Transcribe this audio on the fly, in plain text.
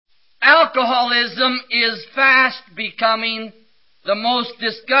Alcoholism is fast becoming the most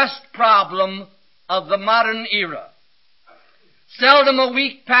discussed problem of the modern era. Seldom a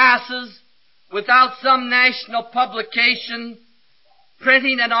week passes without some national publication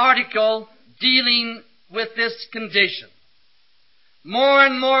printing an article dealing with this condition. More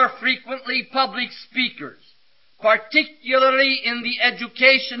and more frequently, public speakers, particularly in the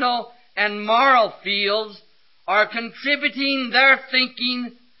educational and moral fields, are contributing their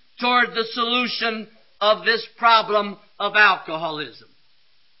thinking toward the solution of this problem of alcoholism.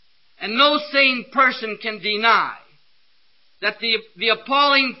 And no sane person can deny that the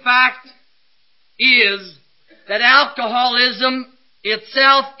appalling fact is that alcoholism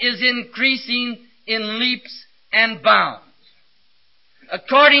itself is increasing in leaps and bounds.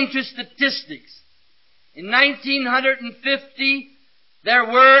 According to statistics, in 1950, there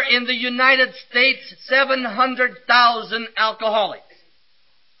were in the United States 700,000 alcoholics.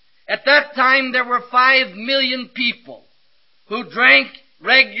 At that time, there were 5 million people who drank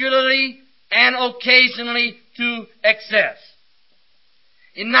regularly and occasionally to excess.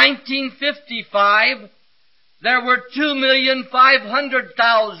 In 1955, there were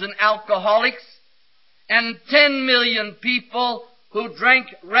 2,500,000 alcoholics and 10 million people who drank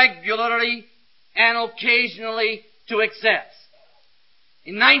regularly and occasionally to excess.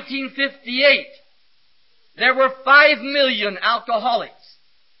 In 1958, there were 5 million alcoholics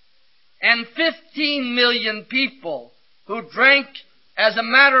and 15 million people who drank as a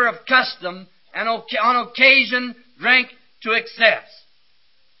matter of custom and on occasion drank to excess.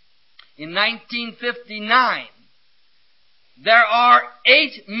 In 1959, there are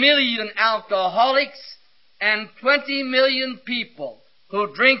 8 million alcoholics and 20 million people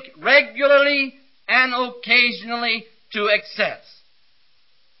who drink regularly and occasionally to excess.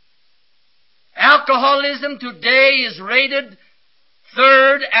 Alcoholism today is rated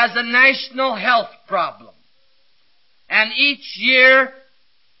third as a national health problem. And each year,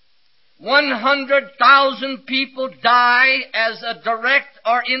 100,000 people die as a direct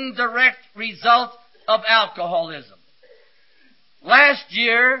or indirect result of alcoholism. Last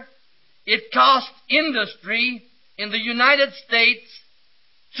year, it cost industry in the United States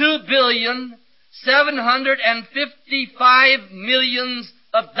 $2,755 million.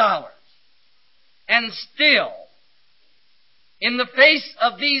 And still, in the face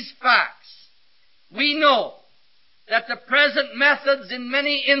of these facts, we know that the present methods in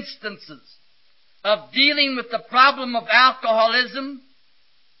many instances of dealing with the problem of alcoholism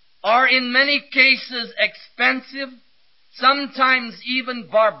are in many cases expensive, sometimes even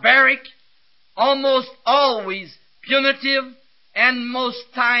barbaric, almost always punitive, and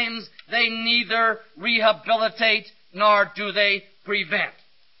most times they neither rehabilitate nor do they prevent.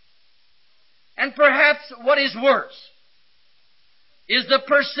 And perhaps what is worse is the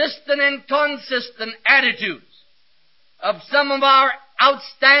persistent and consistent attitudes of some of our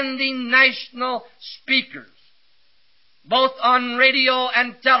outstanding national speakers, both on radio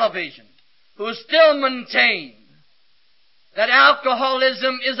and television, who still maintain that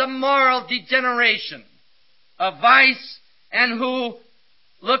alcoholism is a moral degeneration, a vice, and who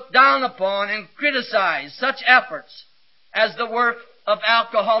look down upon and criticize such efforts as the work of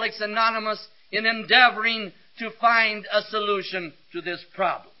Alcoholics Anonymous in endeavoring to find a solution to this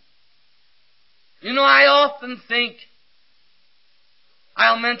problem. You know, I often think,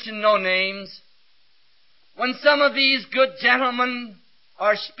 I'll mention no names, when some of these good gentlemen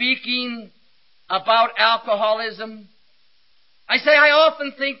are speaking about alcoholism, I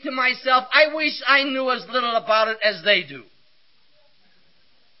often think to myself, I wish I knew as little about it as they do.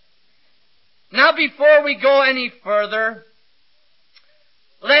 Now, before we go any further,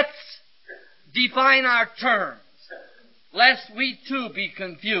 let's define our terms, lest we too be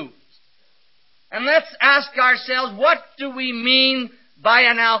confused. And let's ask ourselves, what do we mean by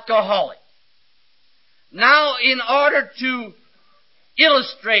an alcoholic? Now, in order to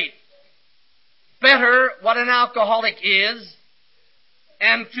illustrate better what an alcoholic is,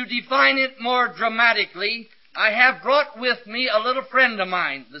 and to define it more dramatically, I have brought with me a little friend of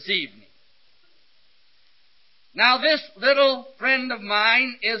mine this evening. Now, this little friend of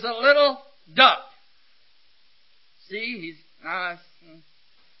mine is a little duck. See, he's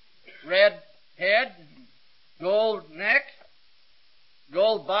red head, gold neck,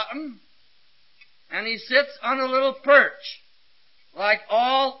 gold bottom, and he sits on a little perch, like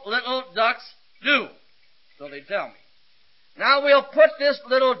all little ducks do, so they tell me. Now we'll put this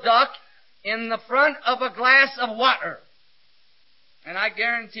little duck in the front of a glass of water, and I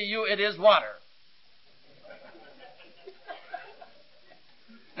guarantee you it is water.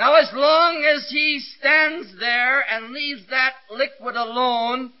 Now, as long as he stands there and leaves that liquid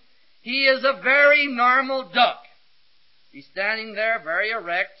alone, he is a very normal duck. He's standing there very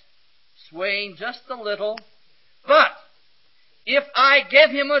erect, swaying just a little. But if I give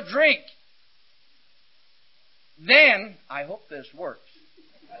him a drink, then, I hope this works,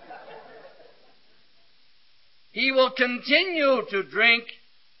 he will continue to drink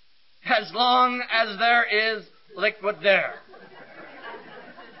as long as there is liquid there.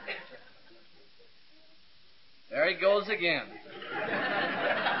 There he goes again.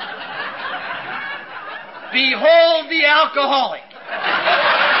 Behold the alcoholic.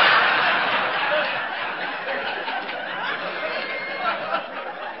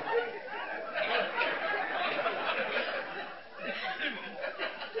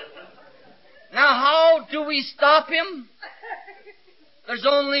 Now, how do we stop him? There's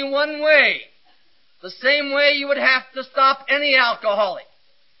only one way. The same way you would have to stop any alcoholic.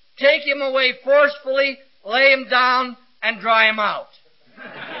 Take him away forcefully, lay him down, and dry him out.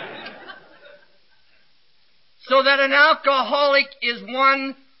 So that an alcoholic is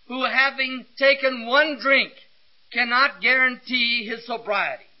one who, having taken one drink, cannot guarantee his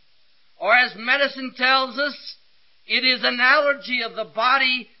sobriety. Or as medicine tells us, it is an allergy of the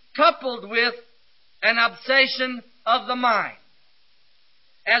body coupled with an obsession of the mind.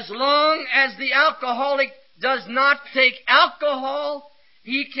 As long as the alcoholic does not take alcohol,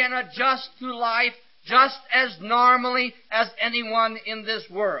 he can adjust to life just as normally as anyone in this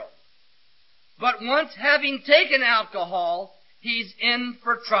world. But once having taken alcohol, he's in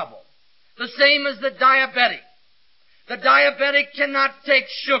for trouble. The same as the diabetic. The diabetic cannot take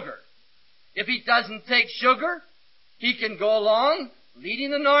sugar. If he doesn't take sugar, he can go along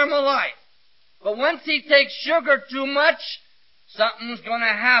leading a normal life. But once he takes sugar too much, something's going to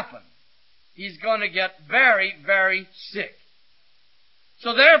happen. He's going to get very, very sick.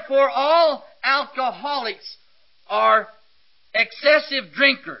 So therefore, all alcoholics are excessive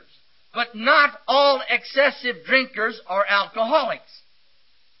drinkers. But not all excessive drinkers are alcoholics.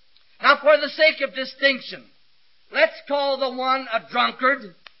 Now, for the sake of distinction, let's call the one a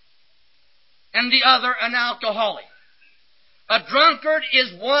drunkard and the other an alcoholic. A drunkard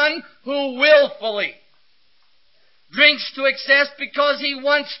is one who willfully drinks to excess because he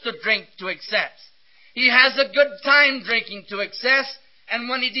wants to drink to excess. He has a good time drinking to excess, and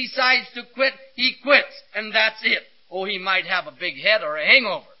when he decides to quit, he quits, and that's it. Oh, he might have a big head or a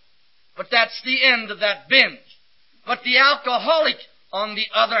hangover, but that's the end of that binge. But the alcoholic, on the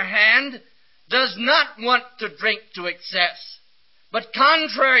other hand, does not want to drink to excess, but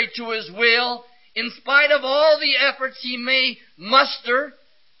contrary to his will, in spite of all the efforts he may muster,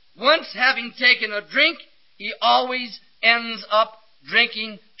 once having taken a drink, he always ends up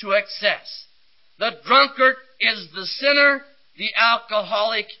drinking to excess. The drunkard is the sinner, the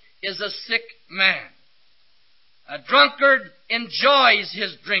alcoholic is a sick man. A drunkard enjoys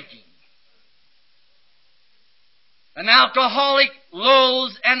his drinking. An alcoholic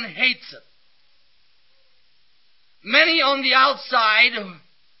loathes and hates it. Many on the outside,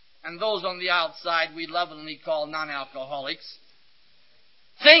 and those on the outside we lovingly call non-alcoholics,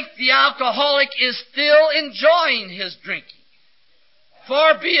 think the alcoholic is still enjoying his drinking.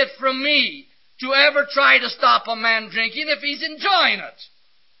 Far be it from me to ever try to stop a man drinking if he's enjoying it.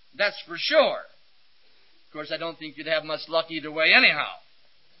 That's for sure. Of course, I don't think you'd have much luck either way anyhow.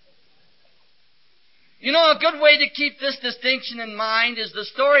 You know, a good way to keep this distinction in mind is the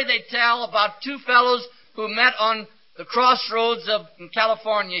story they tell about two fellows who met on the crossroads in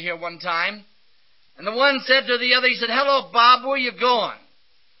California here one time. And the one said to the other, he said, "Hello, Bob, where you going?"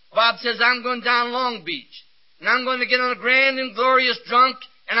 Bob says, "I'm going down Long Beach. And I'm going to get on a grand and glorious drunk,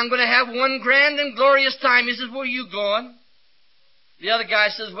 and I'm going to have one grand and glorious time." He says, "Where you going?" The other guy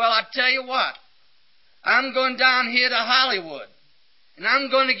says, "Well, I tell you what. I'm going down here to Hollywood. And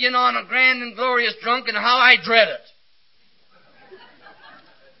I'm going to get on a grand and glorious drunk, and how I dread it."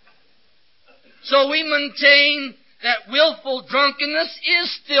 So we maintain that willful drunkenness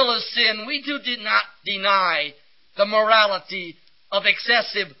is still a sin. We do not deny the morality of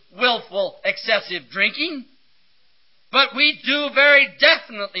willful excessive drinking. But we do very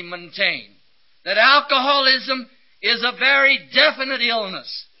definitely maintain that alcoholism is a very definite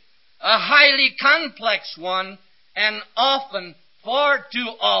illness, a highly complex one, and often, far too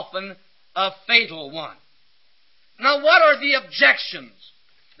often, a fatal one. Now, what are the objections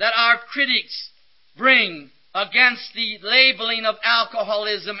that our critics bring against the labeling of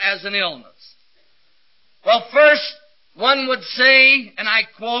alcoholism as an illness? Well, first, one would say, and I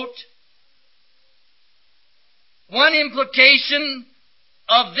quote, "One implication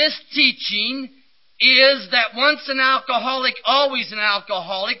of this teaching is that once an alcoholic, always an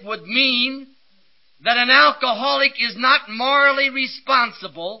alcoholic, would mean that an alcoholic is not morally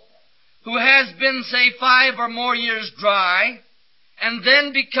responsible who has been, say, 5 or more years dry, and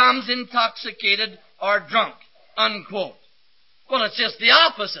then becomes intoxicated or drunk, unquote. Well, it's just the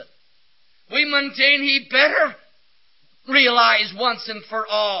opposite. We maintain he better realize once and for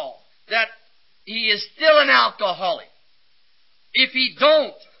all that he is still an alcoholic. If he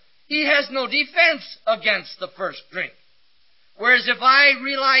don't, he has no defense against the first drink. Whereas if I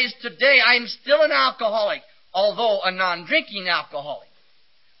realize today I'm still an alcoholic, although a non-drinking alcoholic,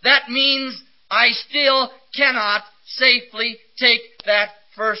 that means I still cannot safely take that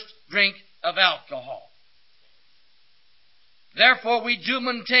first drink of alcohol. Therefore, we do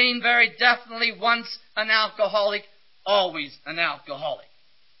maintain very definitely once an alcoholic, always an alcoholic.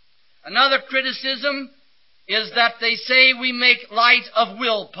 Another criticism is that they say we make light of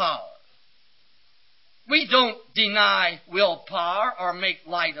willpower. We don't deny willpower or make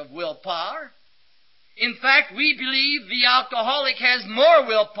light of willpower. In fact, we believe the alcoholic has more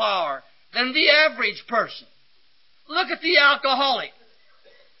willpower than the average person. Look at the alcoholic.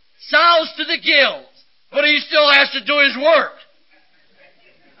 Soused to the gills, but he still has to do his work.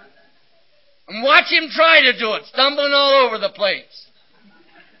 And watch him try to do it, stumbling all over the place.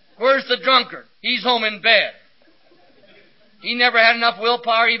 Where's the drunkard? He's home in bed. He never had enough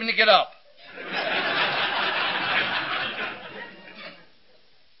willpower even to get up.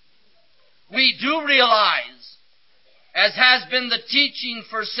 We do realize, as has been the teaching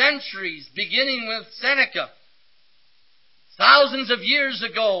for centuries, beginning with Seneca, thousands of years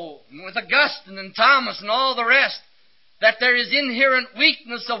ago, with Augustine and Thomas and all the rest, that there is inherent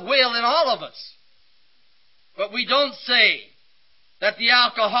weakness of will in all of us. But we don't say that the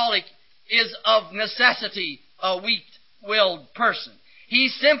alcoholic is of necessity a weak-willed person. He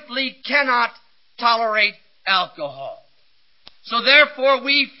simply cannot tolerate alcohol. So therefore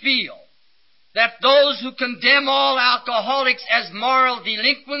we feel that those who condemn all alcoholics as moral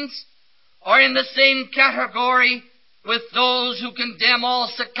delinquents are in the same category with those who condemn all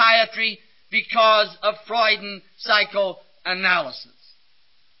psychiatry because of Freudian psychoanalysis.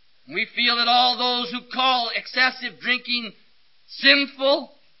 We feel that all those who call excessive drinking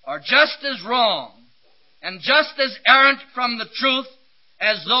sinful are just as wrong and just as errant from the truth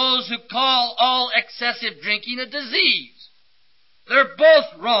as those who call all excessive drinking a disease. They're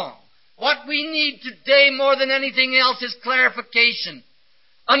both wrong. What we need today more than anything else is clarification,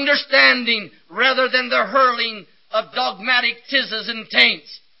 understanding rather than the hurling of dogmatic tizzes and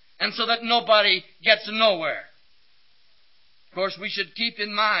taints, and so that nobody gets nowhere. Of course, we should keep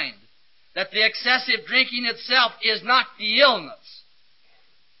in mind that the excessive drinking itself is not the illness.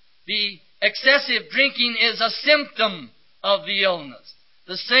 The excessive drinking is a symptom of the illness,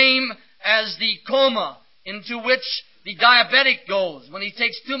 the same as the coma into which the diabetic goes when he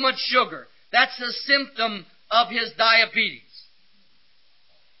takes too much sugar. That's a symptom of his diabetes.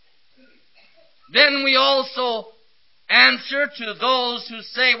 Then we also answer to those who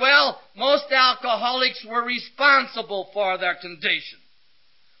say, well, most alcoholics were responsible for their condition.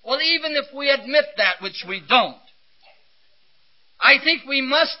 Well, even if we admit that, which we don't, I think we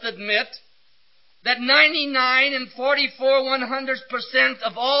must admit that 99 and 44/100%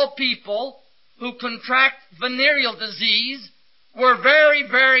 of all people who contract venereal disease were very,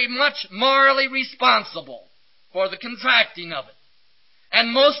 very much morally responsible for the contracting of it.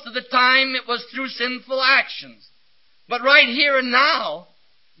 And most of the time it was through sinful actions. But right here and now,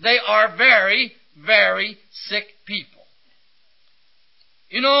 they are very, very sick people.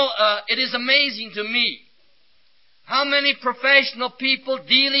 You know, it is amazing to me how many professional people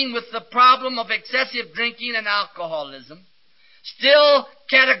dealing with the problem of excessive drinking and alcoholism still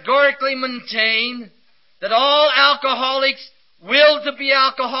categorically maintain that all alcoholics will to be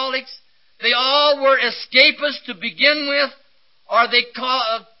alcoholics. They all were escapists to begin with, or they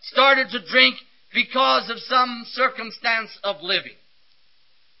started to drink because of some circumstance of living.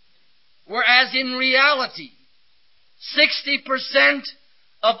 Whereas in reality, 60%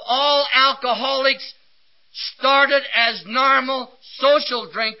 of all alcoholics started as normal social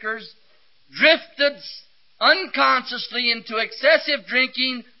drinkers, drifted unconsciously into excessive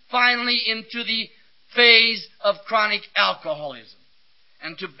drinking, finally into the phase of chronic alcoholism.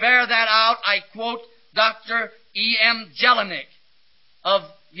 And to bear that out, I quote Dr. E.M. Jelinek of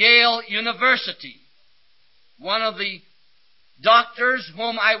Yale University, one of the doctors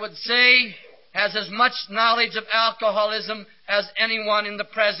whom I would say has as much knowledge of alcoholism as anyone in the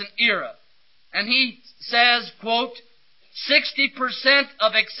present era. And he says, quote, 60%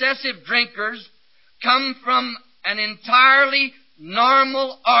 of excessive drinkers come from an entirely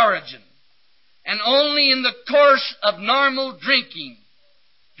normal origin, and only in the course of normal drinking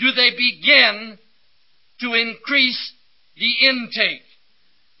do they begin to increase the intake.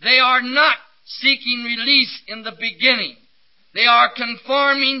 They are not seeking release in the beginning. They are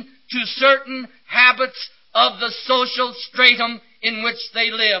conforming to certain habits of the social stratum in which they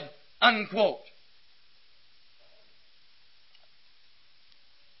live, unquote.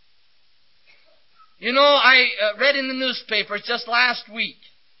 You know, I read in the newspapers just last week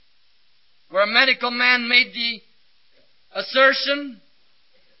where a medical man made the assertion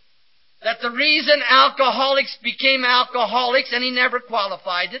that the reason alcoholics became alcoholics, and he never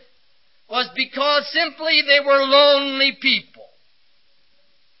qualified it, was because simply they were lonely people.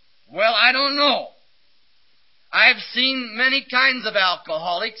 Well, I don't know. I've seen many kinds of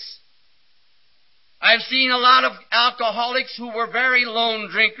alcoholics. I've seen a lot of alcoholics who were very lone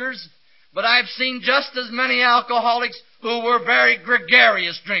drinkers, but I've seen just as many alcoholics who were very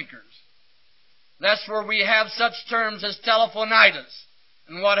gregarious drinkers. That's where we have such terms as telephonitis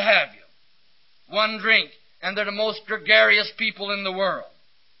and what have you. One drink, and they're the most gregarious people in the world.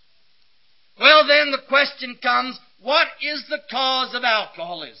 Well, then the question comes, what is the cause of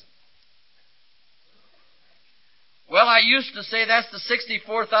alcoholism? Well, I used to say that's the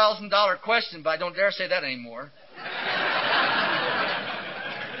 $64,000 question, but I don't dare say that anymore.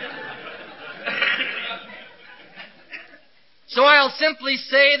 So I'll simply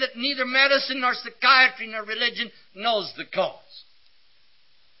say that neither medicine nor psychiatry nor religion knows the cause.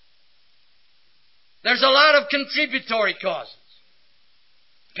 There's a lot of contributory causes.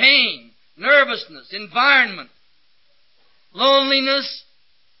 Pain, nervousness, environment, loneliness,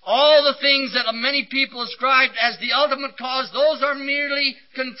 all the things that many people ascribe as the ultimate cause, those are merely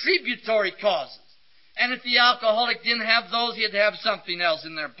contributory causes. And if the alcoholic didn't have those, he'd have something else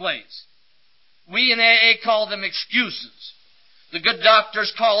in their place. We in AA call them excuses. The good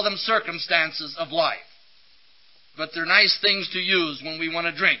doctors call them circumstances of life. But they're nice things to use when we want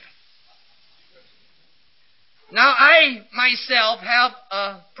to drink. Now, I myself have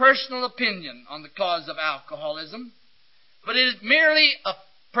a personal opinion on the cause of alcoholism, but it is merely a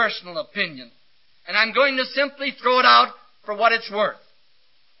personal opinion. And I'm going to simply throw it out for what it's worth.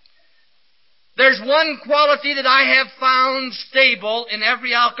 There's one quality that I have found stable in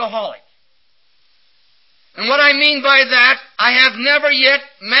every alcoholic. And what I mean by that, I have never yet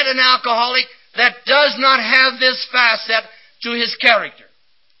met an alcoholic that does not have this facet to his character.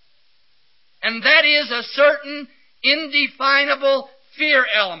 And that is a certain indefinable fear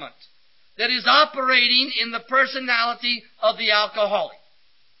element that is operating in the personality of the alcoholic.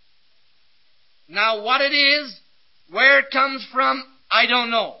 Now, what it is, where it comes from, I don't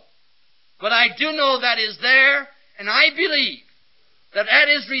know. But I do know that is there, and I believe that that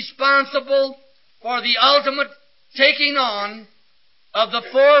is responsible for the ultimate taking on of the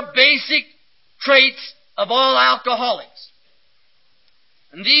four basic traits of all alcoholics.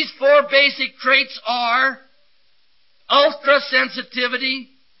 And these four basic traits are ultra-sensitivity,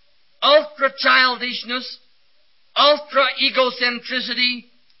 ultra-childishness, ultra-egocentricity,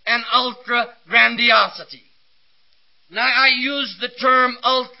 and ultra-grandiosity. Now, I use the term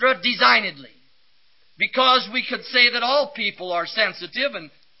ultra designedly because we could say that all people are sensitive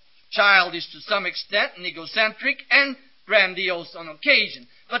and childish to some extent and egocentric and grandiose on occasion.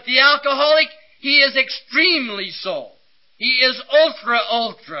 But the alcoholic, he is extremely so. He is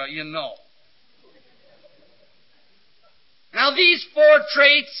ultra, you know. Now, these four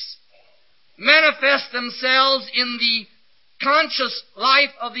traits manifest themselves in the conscious life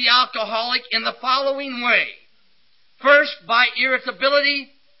of the alcoholic in the following way. First, by irritability,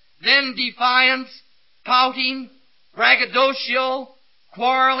 then defiance, pouting, braggadocio,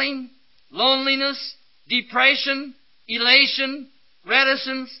 quarreling, loneliness, depression, elation,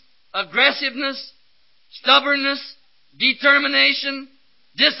 reticence, aggressiveness, stubbornness, determination,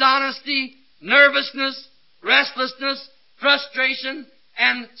 dishonesty, nervousness, restlessness, frustration,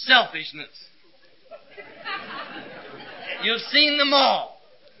 and selfishness. You've seen them all.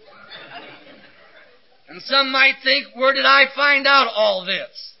 And some might think, where did I find out all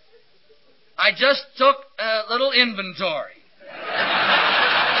this? I just took a little inventory.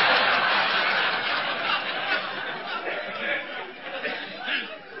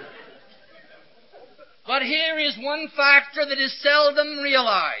 But here is one factor that is seldom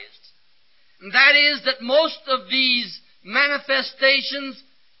realized, and that is that most of these manifestations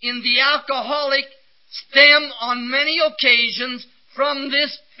in the alcoholic stem on many occasions from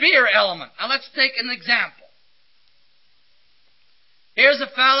this fear element. Now let's take an example. Here's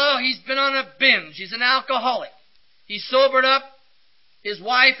a fellow, he's been on a binge. He's an alcoholic. He's sobered up. His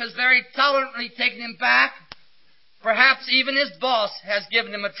wife has very tolerantly taken him back. Perhaps even his boss has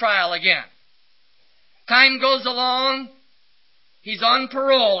given him a trial again. Time goes along. He's on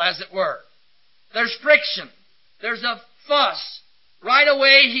parole, as it were. There's friction. There's a fuss. right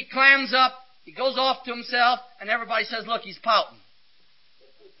away he clams up, he goes off to himself, and everybody says, look, he's pouting.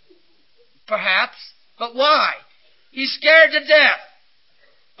 Perhaps, but why? He's scared to death.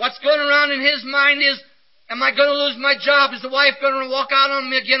 What's going around in his mind is, am I going to lose my job? Is the wife going to walk out on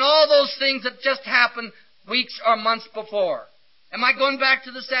me again? All those things that just happened weeks or months before. Am I going back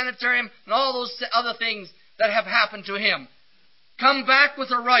to the sanitarium? And all those other things that have happened to him come back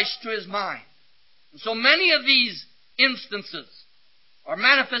with a rush to his mind. And so many of these instances or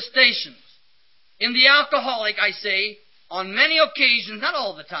manifestations in the alcoholic, I say, on many occasions, not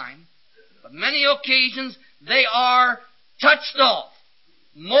all the time, but many occasions, they are touched off,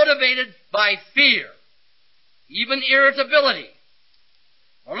 motivated by fear, even irritability,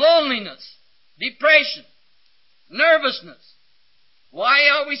 or loneliness, depression, nervousness. Why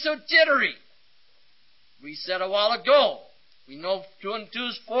are we so jittery? We said a while ago, we know 2 and 2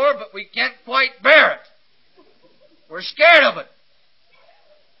 is 4, but we can't quite bear it. We're scared of it.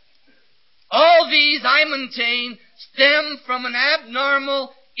 All these, I maintain, stem from an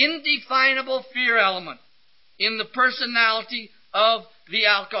abnormal, indefinable fear element in the personality of the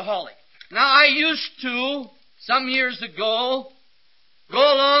alcoholic. Now, I used to, some years ago, go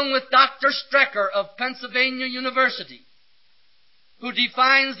along with Dr. Strecker of Pennsylvania University, who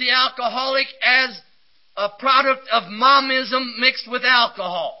defines the alcoholic as a product of momism mixed with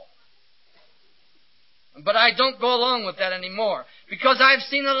alcohol. But I don't go along with that anymore, because I've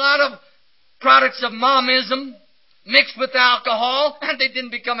seen a lot of products of momism mixed with alcohol, and they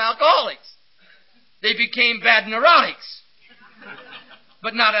didn't become alcoholics. They became bad neurotics,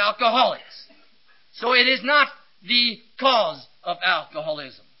 but not alcoholics. So it is not the cause of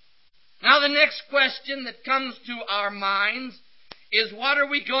alcoholism. Now the next question that comes to our minds is, what are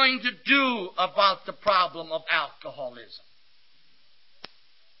we going to do about the problem of alcoholism?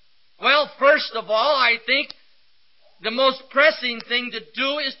 Well, first of all, I think the most pressing thing to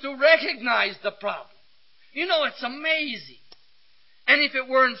do is to recognize the problem. You know, it's amazing. And if it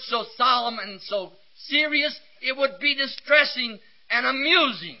weren't so solemn and so serious, it would be distressing and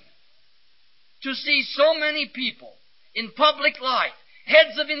amusing to see so many people in public life,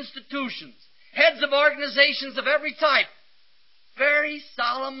 heads of institutions, heads of organizations of every type, very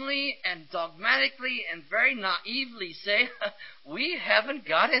solemnly and dogmatically and very naively say, we haven't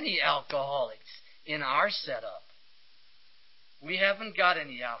got any alcoholics in our setup. We haven't got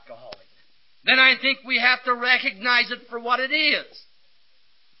any alcoholics. Then I think we have to recognize it for what it is,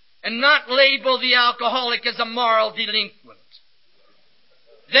 and not label the alcoholic as a moral delinquent.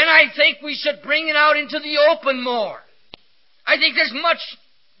 Then I think we should bring it out into the open more. I think there's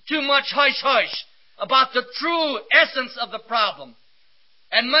too much hush-hush about the true essence of the problem,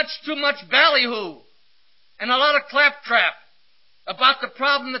 and too much ballyhoo, and a lot of claptrap about the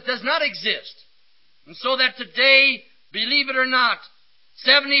problem that does not exist. And so that today, believe it or not,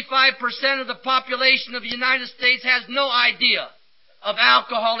 75% of the population of the United States has no idea of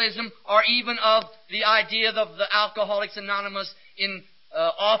alcoholism, or even of the idea of the Alcoholics Anonymous in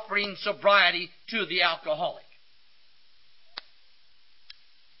offering sobriety to the alcoholic.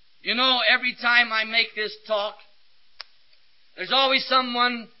 You know, every time I make this talk, there's always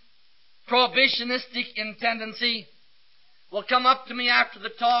someone prohibitionistic in tendency will come up to me after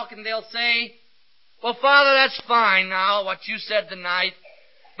the talk and they'll say, well, Father, that's fine now, what you said tonight,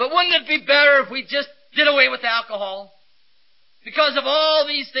 but wouldn't it be better if we just did away with alcohol because of all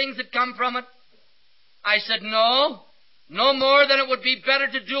these things that come from it? I said, no more than it would be better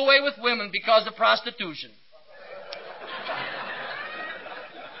to do away with women because of prostitution.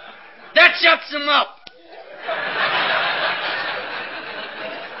 That shuts them up.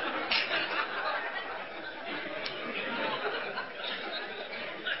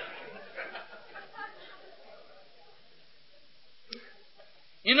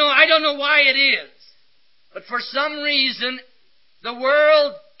 You know, I don't know why it is, but for some reason, the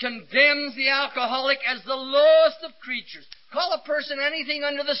world condemns the alcoholic as the lowest of creatures. Call a person anything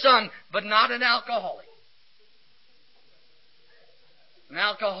under the sun, but not an alcoholic. An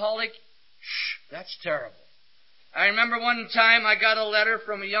alcoholic, that's terrible. I remember one time I got a letter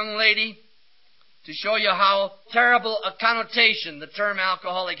from a young lady to show you how terrible a connotation the term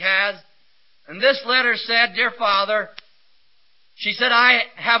alcoholic has. And this letter said, Dear Father, she said, I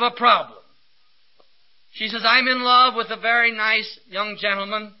have a problem. She says, I'm in love with a very nice young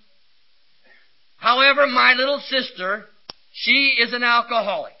gentleman. However, my little sister, she is an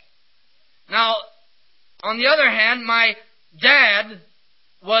alcoholic. Now, on the other hand, my dad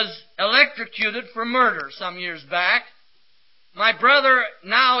was electrocuted for murder some years back. My brother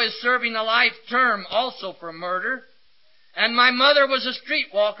now is serving a life term also for murder. And my mother was a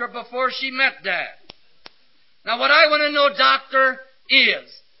streetwalker before she met Dad. Now what I want to know, Doctor,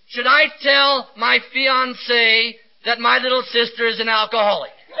 is, should I tell my fiancée that my little sister is an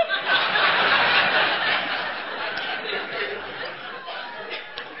alcoholic?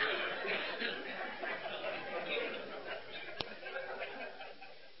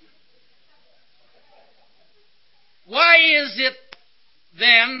 Why is it,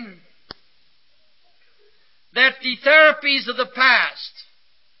 then, that the therapies of the past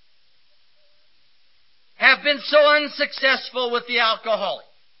have been so unsuccessful with the alcoholic?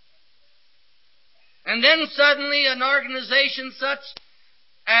 And then suddenly an organization such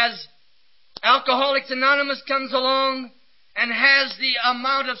as Alcoholics Anonymous comes along and has the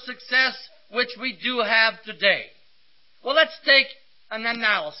amount of success which we do have today. Well, let's take an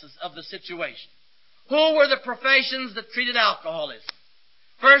analysis of the situation. Who were the professions that treated alcoholism?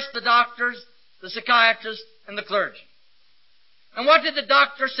 First, the doctors, the psychiatrists, and the clergy. And what did the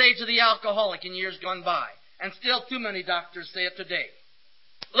doctor say to the alcoholic in years gone by? And still too many doctors say it today.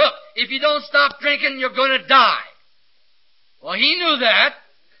 Look, if you don't stop drinking, you're going to die. Well, he knew that,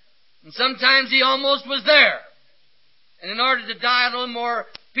 and sometimes he almost was there. And in order to die a little more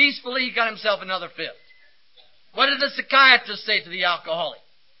peacefully, he got himself another fifth. What did the psychiatrist say to the alcoholic?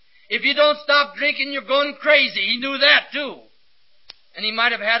 If you don't stop drinking, you're going crazy. He knew that, too. And he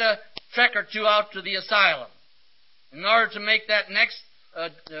might have had a trek or two out to the asylum. In order to make that next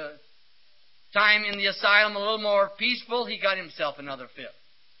time in the asylum a little more peaceful, he got himself another fifth.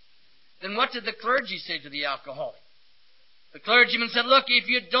 Then what did the clergy say to the alcoholic? The clergyman said, look, if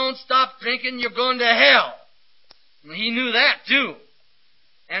you don't stop drinking, you're going to hell. And he knew that, too.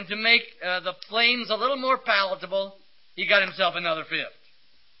 And to make the flames a little more palatable, he got himself another fifth.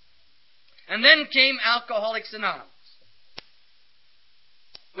 And then came Alcoholics Anonymous,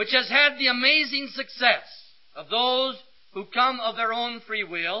 which has had the amazing success of those who come of their own free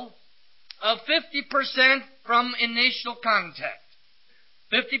will, of 50% from initial contact.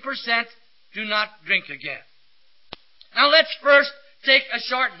 50% do not drink again. Now let's first take a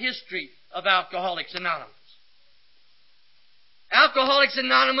short history of Alcoholics Anonymous. Alcoholics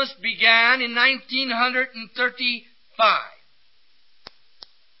Anonymous began in 1935.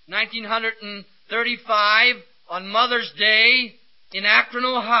 1935, on Mother's Day, in Akron,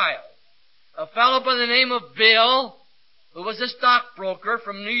 Ohio. A fellow by the name of Bill, who was a stockbroker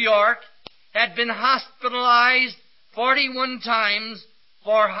from New York, had been hospitalized 41 times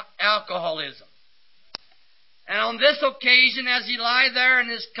for alcoholism. And on this occasion, as he lay there in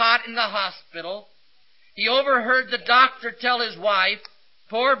his cot in the hospital, he overheard the doctor tell his wife,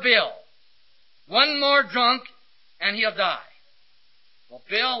 poor Bill, one more drunk and he'll die. Well,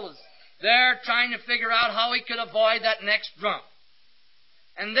 Bill was there trying to figure out how he could avoid that next drunk.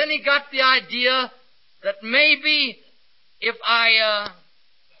 And then he got the idea that maybe if I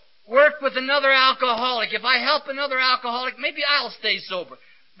work with another alcoholic, if I help another alcoholic, maybe I'll stay sober.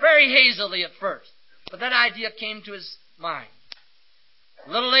 Very hazily at first. But that idea came to his mind. A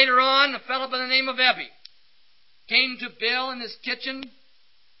little later on, a fellow by the name of Ebby came to Bill in his kitchen,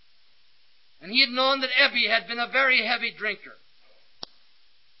 and he had known that Ebby had been a very heavy drinker.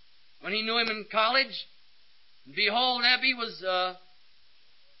 When he knew him in college, behold, Ebby was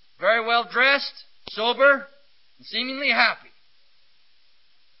very well dressed, sober, and seemingly happy.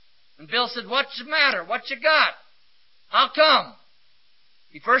 And Bill said, what's the matter? What you got? How come?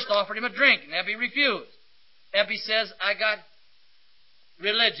 He first offered him a drink, and Ebby refused. Ebby says, I got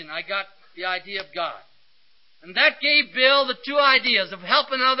religion. I got the idea of God. And that gave Bill the two ideas of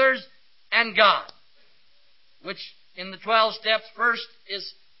helping others and God, which in the 12 steps first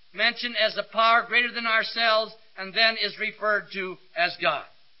is mentioned as a power greater than ourselves, and then is referred to as God.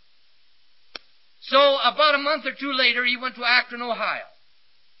 So about a month or two later, he went to Akron, Ohio,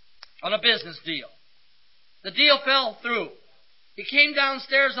 on a business deal. The deal fell through. He came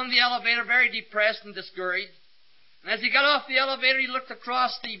downstairs on the elevator very depressed and discouraged. And as he got off the elevator, he looked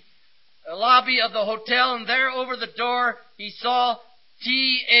across the lobby of the hotel, and there over the door, he saw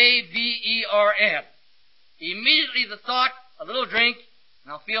T-A-V-E-R-N. Immediately the thought, a little drink,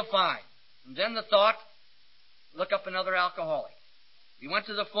 and I'll feel fine. And then the thought, look up another alcoholic. He went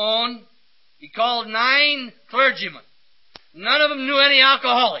to the phone. He called 9 clergymen. None of them knew any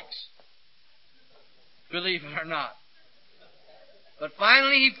alcoholics, believe it or not. But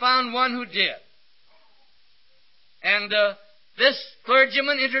finally he found one who did. And this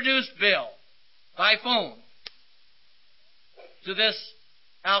clergyman introduced Bill by phone to this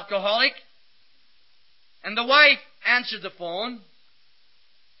alcoholic. And the wife answered the phone.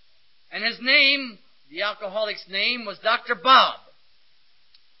 And his name, the alcoholic's name, was Dr. Bob.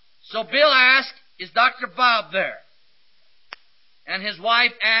 So Bill asked, is Dr. Bob there? And his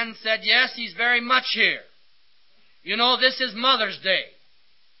wife, Ann, said, yes, he's very much here. You know, this is Mother's Day.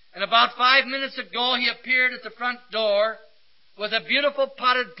 And about 5 minutes ago, he appeared at the front door with a beautiful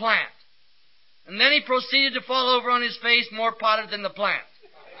potted plant. And then he proceeded to fall over on his face, more potted than the plant.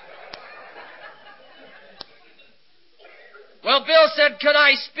 Well, Bill said, could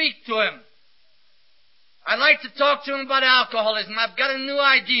I speak to him? I'd like to talk to him about alcoholism. I've got a new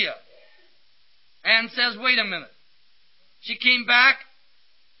idea. Ann says, wait a minute. She came back.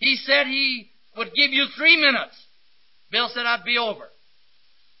 He said he would give you 3 minutes. Bill said I'd be over.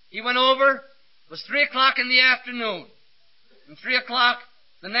 He went over. It was 3 o'clock in the afternoon. And 3 o'clock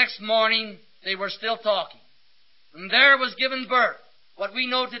the next morning, they were still talking. And there was given birth, what we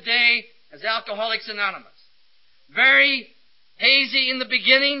know today as Alcoholics Anonymous. Very hazy in the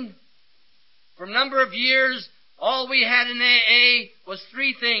beginning. For a number of years, all we had in AA was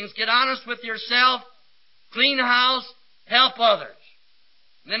 3 things. Get honest with yourself, clean house, help others.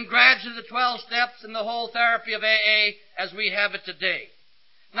 And then gradually the 12 steps and the whole therapy of AA as we have it today.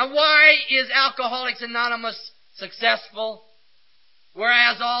 Now, why is Alcoholics Anonymous successful,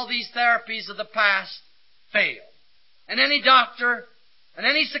 whereas all these therapies of the past fail? And any doctor, and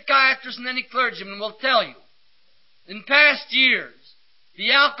any psychiatrist, and any clergyman will tell you, in past years,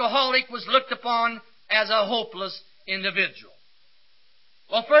 the alcoholic was looked upon as a hopeless individual.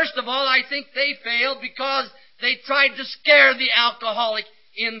 Well, first of all, I think they failed because they tried to scare the alcoholic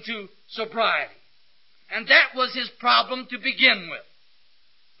into sobriety. And that was his problem to begin with.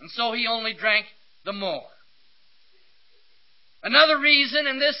 And so he only drank the more. Another reason,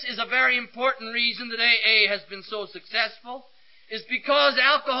 and this is a very important reason that AA has been so successful, is because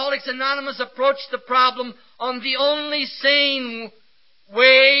Alcoholics Anonymous approached the problem on the only sane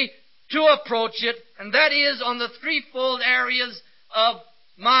way to approach it, and that is on the threefold areas of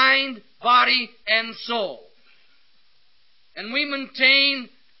mind, body, and soul. And we maintain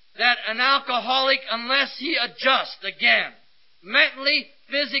that an alcoholic, unless he adjusts again, mentally,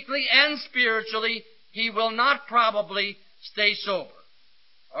 physically, and spiritually, he will not probably stay sober.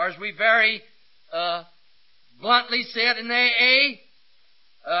 Or as we very bluntly said in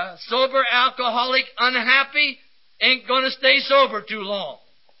AA, sober alcoholic unhappy ain't going to stay sober too long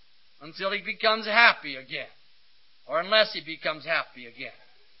until he becomes happy again, or unless he becomes happy again.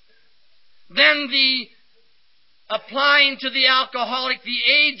 Then the applying to the alcoholic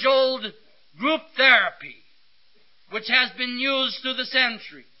the age-old group therapy, which has been used through the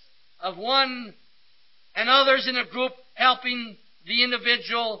centuries, of one and others in a group helping the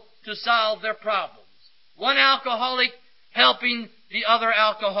individual to solve their problems. One alcoholic helping the other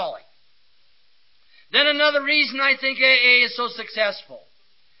alcoholic. Then another reason I think AA is so successful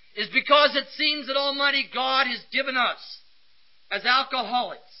is because it seems that Almighty God has given us, as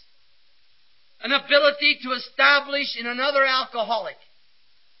alcoholics, an ability to establish in another alcoholic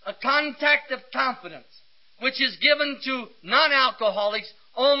a contact of confidence, which is given to non-alcoholics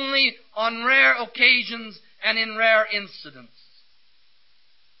only on rare occasions and in rare incidents.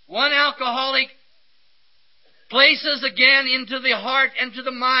 One alcoholic places again into the heart and to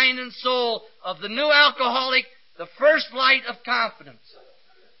the mind and soul of the new alcoholic the first light of confidence.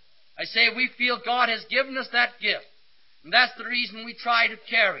 I say we feel God has given us that gift, and that's the reason we try to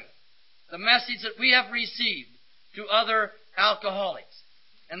carry the message that we have received to other alcoholics.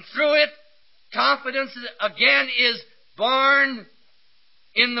 And through it, confidence again is born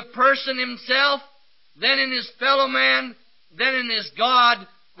in the person himself, then in his fellow man, then in his God,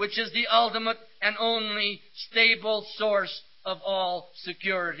 which is the ultimate and only stable source of all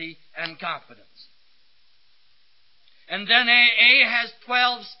security and confidence. And then AA has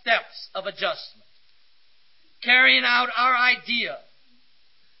 12 steps of adjustment, carrying out our idea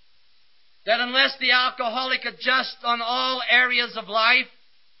that unless the alcoholic adjusts on all areas of life,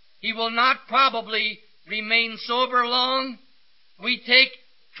 he will not probably remain sober long. We take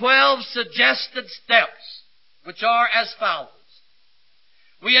 12 suggested steps, which are as follows.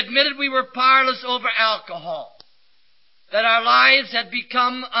 We admitted we were powerless over alcohol, that our lives had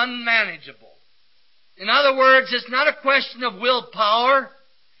become unmanageable. In other words, it's not a question of willpower,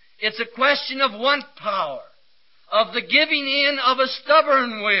 it's a question of want power, of the giving in of a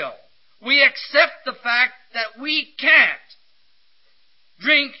stubborn will. We accept the fact that we can't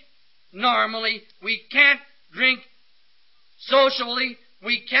drink normally, we can't drink socially,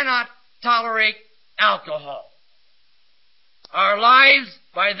 we cannot tolerate alcohol. Our lives,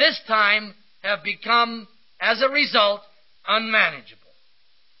 by this time, have become, as a result, unmanageable.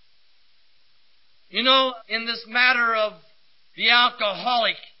 You know, in this matter of the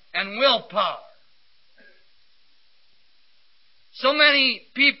alcoholic and willpower, so many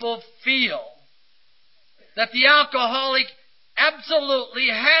people feel that the alcoholic absolutely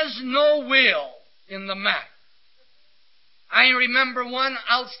has no will in the matter. I remember one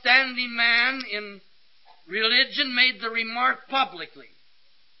outstanding man in religion made the remark publicly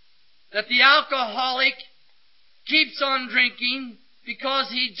that the alcoholic keeps on drinking because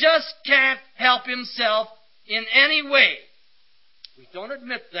he just can't help himself in any way. We don't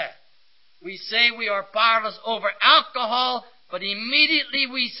admit that. We say we are powerless over alcohol, but immediately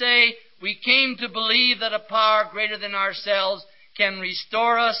we say we came to believe that a power greater than ourselves can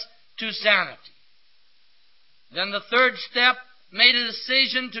restore us to sanity. Then the third step made a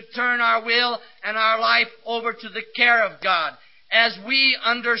decision to turn our will and our life over to the care of God as we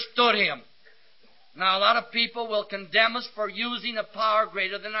understood Him. Now, a lot of people will condemn us for using a power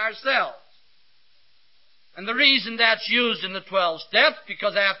greater than ourselves. And the reason that's used in the 12 steps,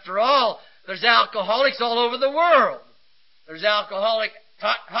 because after all, there's alcoholics all over the world. There's alcoholic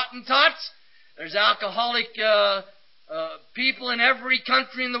Hottentots. There's alcoholic people in every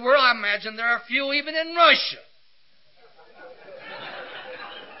country in the world. I imagine there are a few even in Russia.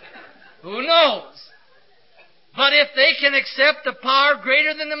 Who knows? But if they can accept a power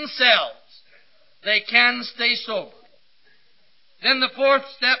greater than themselves, they can stay sober. Then the fourth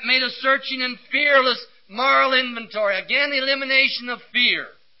step made a searching and fearless moral inventory. Again, elimination of fear.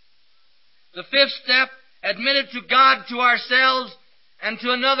 The fifth step admitted to God, to ourselves, and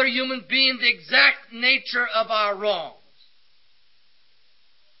to another human being the exact nature of our wrongs.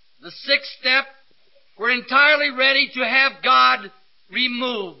 The sixth step, we're entirely ready to have God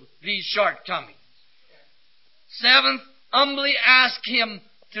remove these shortcomings. Seventh, humbly ask Him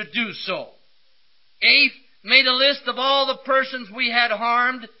to do so. Eighth, made a list of all the persons we had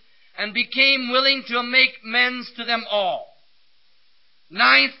harmed and became willing to make amends to them all.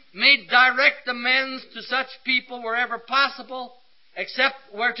 Ninth, made direct amends to such people wherever possible, except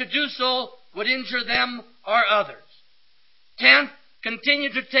where to do so would injure them or others. 10th,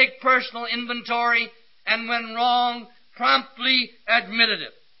 continued to take personal inventory, and when wrong, promptly admitted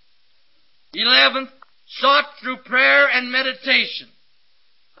it. 11th, sought through prayer and meditation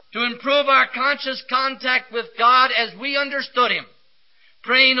to improve our conscious contact with God as we understood Him,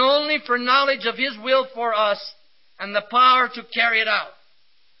 praying only for knowledge of His will for us and the power to carry it out.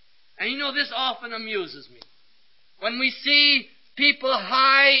 And you know, this often amuses me. When we see people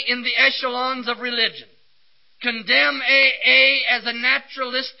high in the echelons of religion condemn AA as a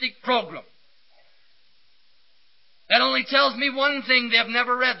naturalistic program, that only tells me one thing: they've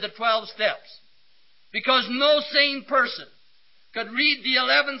never read the 12 steps. Because no sane person could read the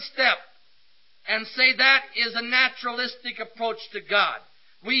 11th step and say that is a naturalistic approach to God.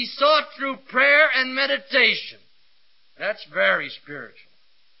 We sought through prayer and meditation. That's very spiritual.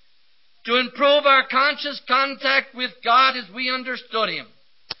 To improve our conscious contact with God as we understood Him,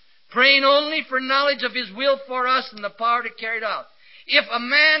 praying only for knowledge of His will for us and the power to carry it out. If a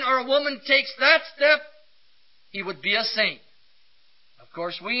man or a woman takes that step, he would be a saint. Of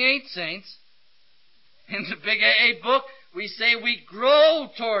course, we ain't saints. In the big AA book, we say we grow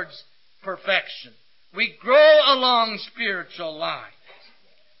towards perfection. We grow along spiritual lines.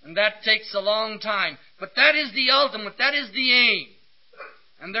 And that takes a long time. But that is the ultimate. That is the aim.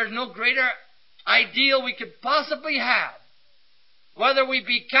 And there's no greater ideal we could possibly have, whether we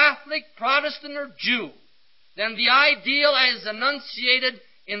be Catholic, Protestant, or Jew, than the ideal as enunciated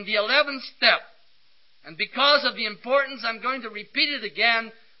in the 11th step. And because of the importance, I'm going to repeat it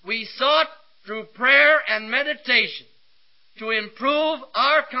again. We sought through prayer and meditation to improve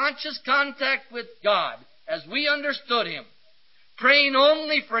our conscious contact with God as we understood Him, praying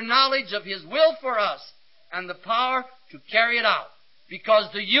only for knowledge of His will for us and the power to carry it out.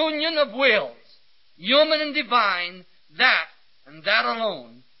 Because the union of wills, human and divine, that and that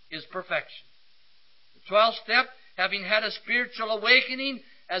alone is perfection. The 12th step, having had a spiritual awakening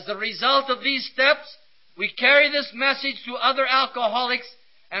as the result of these steps, we carry this message to other alcoholics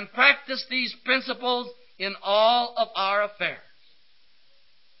and practice these principles in all of our affairs.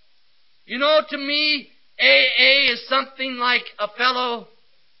 You know, to me, AA is something like a fellow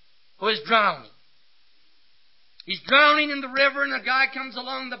who is drowning. He's drowning in the river, and a guy comes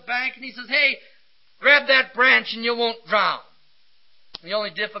along the bank, and he says, "Hey, grab that branch and you won't drown." The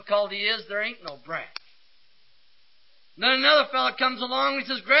only difficulty is there ain't no branch. And then another fellow comes along and he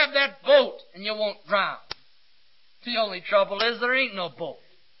says, "Grab that boat and you won't drown." The only trouble is there ain't no boat.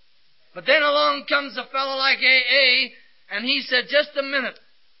 But then along comes a fellow like AA, and he said, "Just a minute.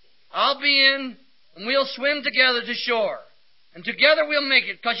 I'll be in, and we'll swim together to shore. And together we'll make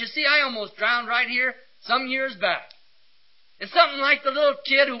it. Because you see, I almost drowned right here some years back." It's something like the little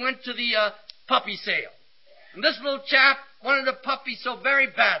kid who went to the puppy sale. And this little chap wanted a puppy so very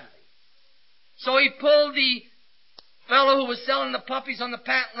badly. So he pulled the fellow who was selling the puppies on the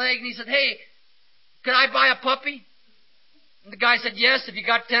pant leg, and he said, "Hey, could I buy a puppy?" And the guy said, yes, if you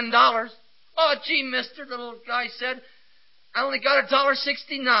got $10. Oh, gee, mister, the little guy said, I only got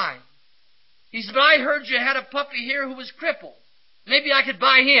 $1.69. He said, but I heard you had a puppy here who was crippled. Maybe I could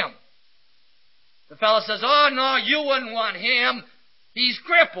buy him. The fellow says, oh, no, you wouldn't want him. He's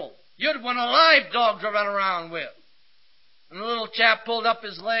crippled. You'd want a live dog to run around with. And the little chap pulled up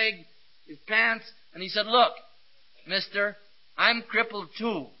his leg, his pants, and he said, look, mister, I'm crippled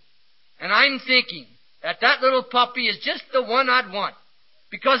too. And I'm thinking that that little puppy is just the one I'd want.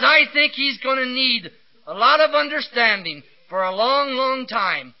 Because I think he's going to need a lot of understanding for a long, long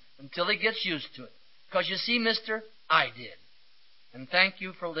time until he gets used to it. Because you see, mister, I did. And thank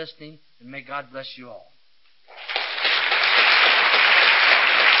you for listening, and may God bless you all.